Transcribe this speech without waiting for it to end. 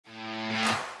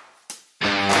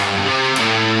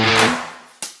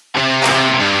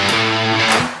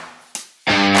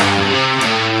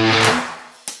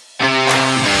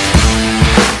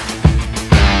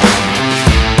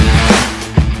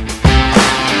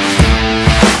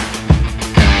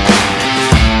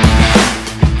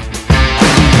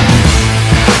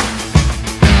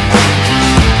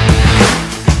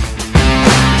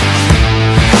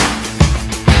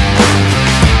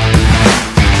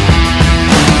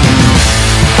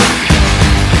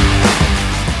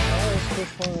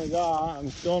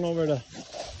I'm going over to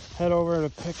head over to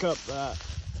pick up that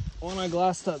one I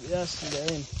glassed up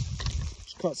yesterday and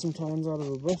just caught some tons out of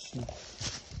a bush and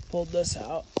pulled this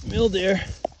out. Mule deer,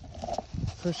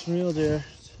 first mule deer.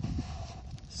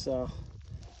 So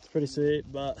it's pretty sweet,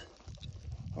 but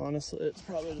honestly, it's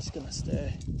probably just gonna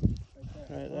stay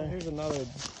right there. Here's another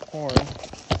horn.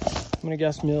 I'm gonna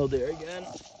guess mule deer again.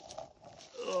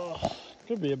 Ugh,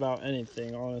 could be about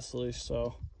anything, honestly.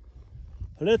 So,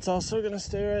 but it's also gonna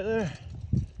stay right there.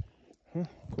 Huh,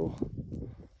 cool.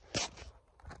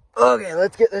 Okay,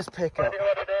 let's get this pick up.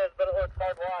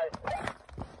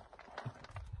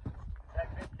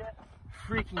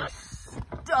 Freaking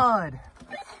stud!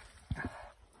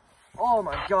 Oh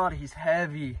my god, he's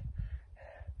heavy.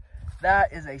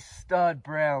 That is a stud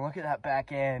brown. Look at that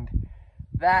back end.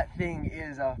 That thing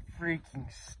is a freaking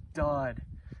stud.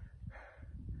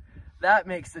 That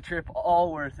makes the trip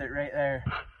all worth it right there.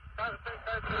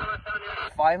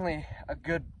 Finally, a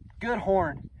good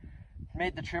horn.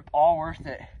 Made the trip all worth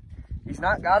it. He's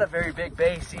not got a very big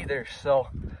base either, so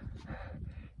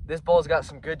this bull's got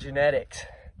some good genetics.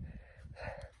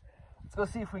 Let's go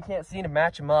see if we can't seem to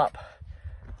match him up.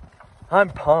 I'm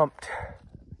pumped.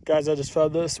 Guys, I just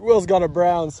found this. Will's got a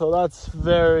brown, so that's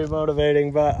very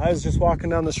motivating, but I was just walking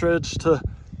down this ridge to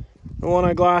the one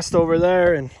I glassed over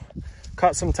there and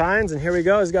caught some tines, and here we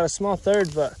go. He's got a small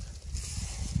third, but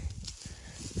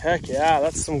heck yeah,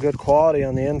 that's some good quality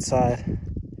on the inside.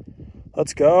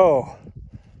 Let's go.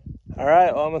 All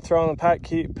right, well, I'm gonna throw on the pack,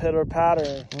 keep pitter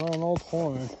patter. Well, an old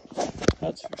horn,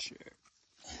 that's for sure.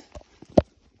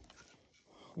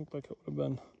 Looked like it would have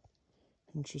been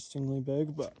interestingly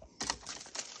big, but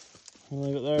I'm gonna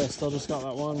leave it there. I still just got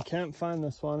that one. Can't find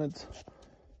this one. It's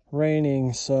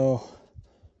raining, so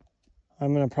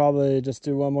I'm gonna probably just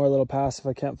do one more little pass. If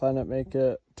I can't find it, make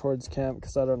it towards camp,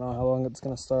 because I don't know how long it's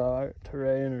gonna start to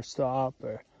rain or stop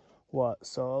or what.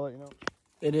 So I'll let you know.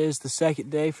 It is the second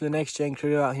day for the Next Gen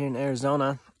crew out here in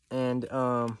Arizona, and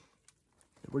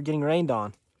we're getting rained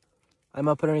on. I'm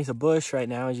up underneath a bush right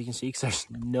now, as you can see, because there's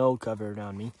no cover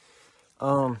around me.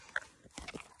 I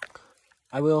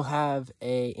will have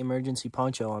a emergency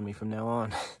poncho on me from now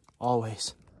on,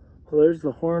 always. Well, there's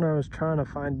the horn I was trying to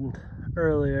find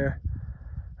earlier,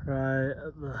 right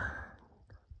at the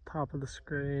top of the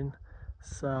screen.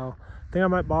 So I think I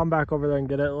might bomb back over there and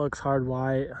get it. It looks hard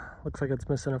white. Looks like it's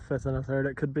missing a fifth and a third.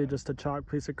 It could be just a chalk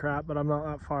piece of crap, but I'm not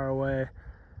that far away.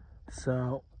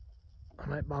 So I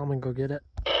might bomb and go get it.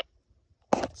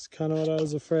 It's kind of what I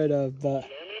was afraid of, but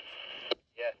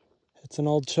it's an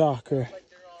old chalker.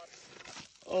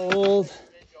 Old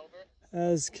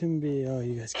as can be. Oh,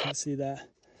 you guys can't see that.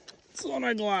 It's the one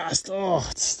I glassed. Oh,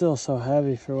 it's still so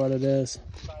heavy for what it is.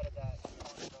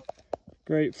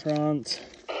 Great front.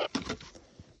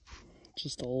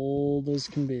 Just old as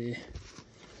can be.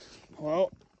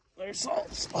 Well, there's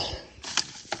salts.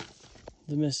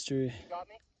 The mystery.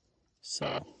 So,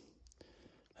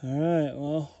 all right,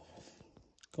 well,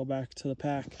 go back to the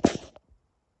pack.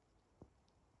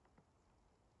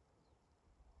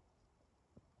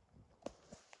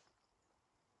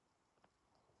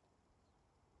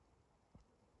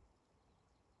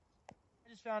 I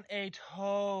just found a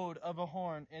toad of a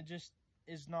horn. It just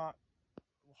is not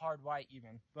hard white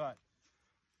even, but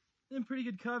in pretty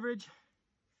good coverage.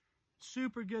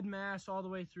 Super good mass all the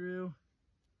way through.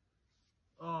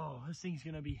 Oh, this thing's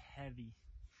gonna be heavy.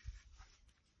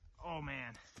 Oh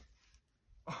man.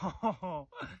 Oh,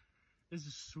 this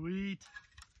is sweet.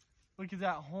 Look at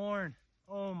that horn.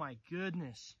 Oh my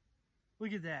goodness.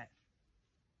 Look at that.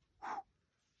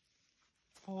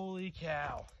 Holy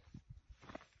cow.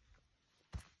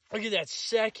 Look at that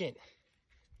second.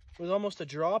 With almost a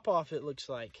drop off, it looks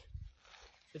like.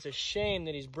 It's a shame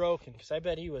that he's broken, because I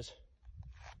bet he was.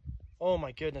 Oh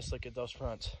my goodness, look at those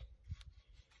fronts.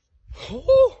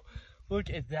 Oh, look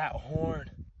at that horn.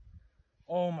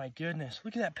 Oh my goodness,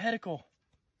 look at that pedicle.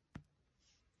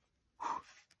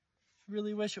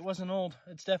 Really wish it wasn't old.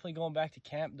 It's definitely going back to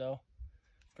camp though.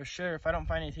 For sure, if I don't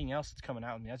find anything else that's coming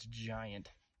out with me, that's giant.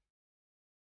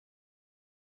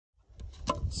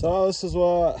 So this is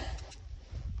what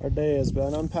our day has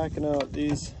been. I'm packing out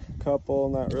these couple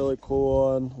and that really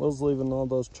cool one. Will's leaving all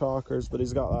those chalkers, but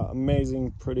he's got that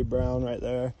amazing pretty brown right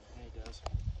there. Yeah, he does.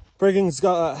 Briggin's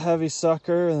got that heavy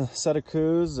sucker and a set of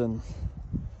coos, and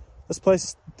this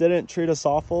place didn't treat us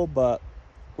awful, but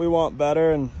we want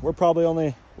better, and we're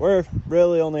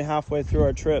really only halfway through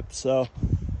our trip, so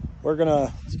we're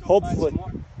gonna hopefully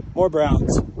more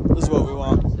browns is what we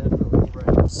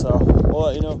want. So we'll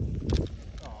let you know.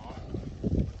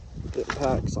 Get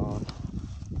packs on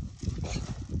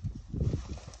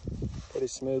pretty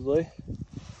smoothly.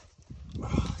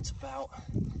 It's about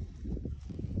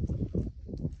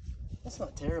That's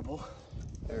not terrible.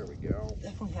 There we go.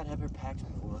 Definitely had heavier packs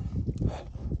before.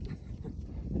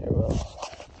 Here, we'll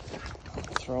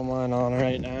Throw mine on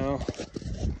right now.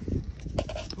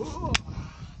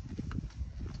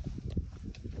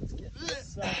 Let's get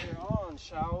this sucker on,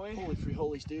 shall we? Holy free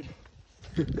holies, dude.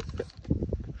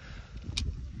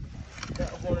 That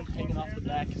horn hanging off the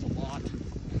back is a lot.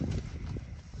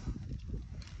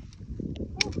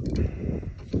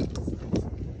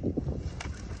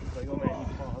 Like, oh man,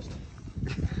 he paused.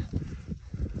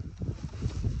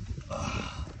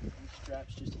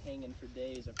 Straps just hanging for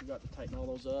days. I forgot to tighten all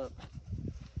those up.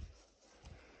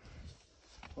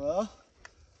 Well,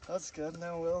 that's good.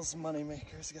 Now Will's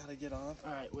moneymaker's got to get on.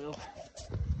 All right, Will.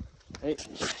 Hey.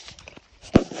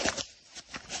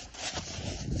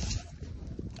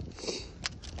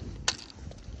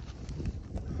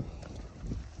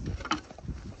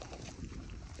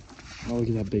 Oh, look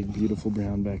at that big, beautiful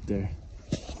brown back there.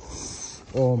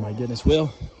 Oh my goodness.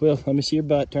 Will, let me see your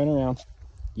butt. Turn around.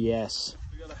 Yes.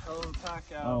 We got a hell of a pack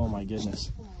out. Oh my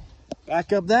goodness.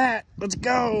 Back up that. Let's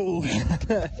go.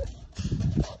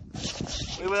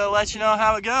 We will let you know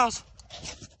how it goes.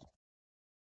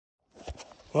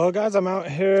 Well, guys, I'm out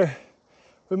here.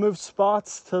 We moved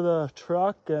spots to the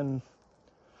truck and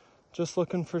just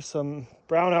looking for some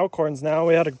brown elkhorns now.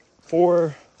 We had 3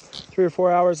 or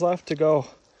 4 hours left to go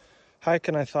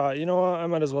hiking. I thought, you know what, I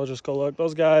might as well just go look.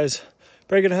 Those guys,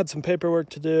 Bregan had some paperwork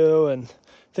to do, and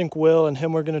I think Will and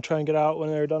him were going to try and get out when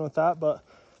they were done with that. But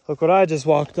look what I just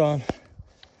walked on.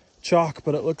 Chalk,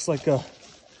 but it looks like a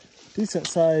decent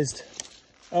sized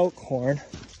elkhorn.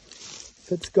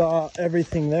 It's got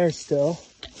everything there still.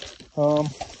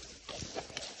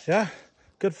 Yeah,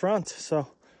 good front. So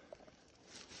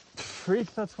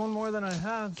freak, that's one more than I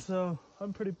had, so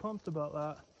I'm pretty pumped about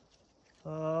that.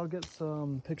 I'll get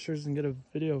some pictures and get a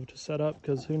video to set up,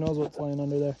 because who knows what's laying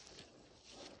under there.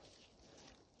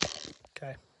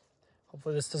 Okay,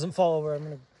 hopefully this doesn't fall over. I'm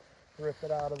gonna rip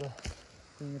it out of the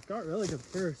thing. It's got really good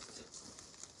first.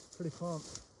 Pretty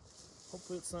pumped.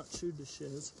 Hopefully it's not chewed to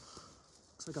shiz.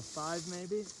 Looks like a 5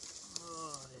 maybe.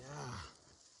 Oh yeah.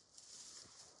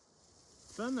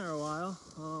 It's been there a while.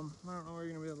 I don't know where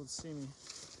you're gonna be able to see me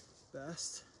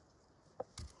best.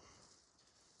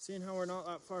 Seeing how we're not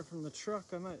that far from the truck,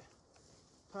 I might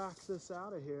pack this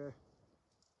out of here.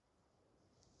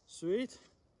 Sweet.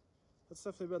 That's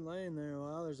definitely been laying there a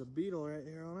while. There's a beetle right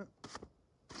here on it.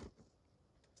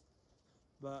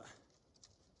 But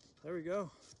there we go.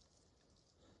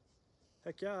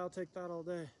 Heck yeah, I'll take that all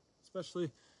day.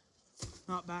 Especially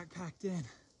not backpacked in.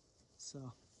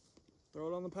 So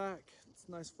throw it on the pack. It's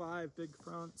a nice 5, big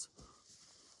fronts.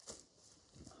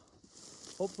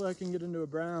 Hopefully I can get into a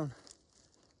brown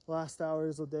last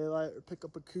hours of daylight or pick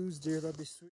up a coos deer. That'd be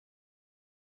sweet.